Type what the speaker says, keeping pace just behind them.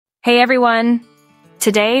Hey everyone!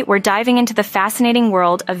 Today, we're diving into the fascinating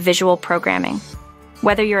world of visual programming.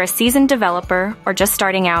 Whether you're a seasoned developer or just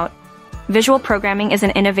starting out, visual programming is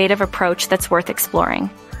an innovative approach that's worth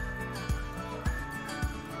exploring.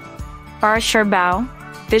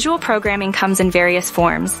 Visual programming comes in various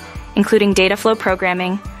forms, including data flow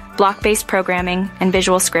programming, block-based programming, and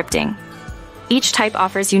visual scripting. Each type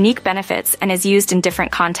offers unique benefits and is used in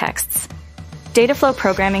different contexts. Data flow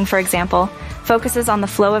programming, for example, focuses on the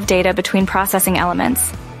flow of data between processing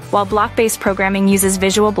elements, while block-based programming uses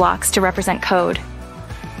visual blocks to represent code.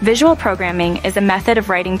 Visual programming is a method of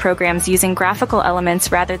writing programs using graphical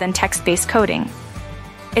elements rather than text-based coding.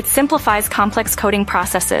 It simplifies complex coding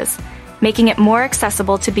processes, making it more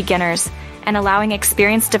accessible to beginners and allowing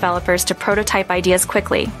experienced developers to prototype ideas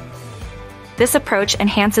quickly. This approach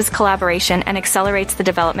enhances collaboration and accelerates the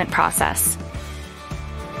development process.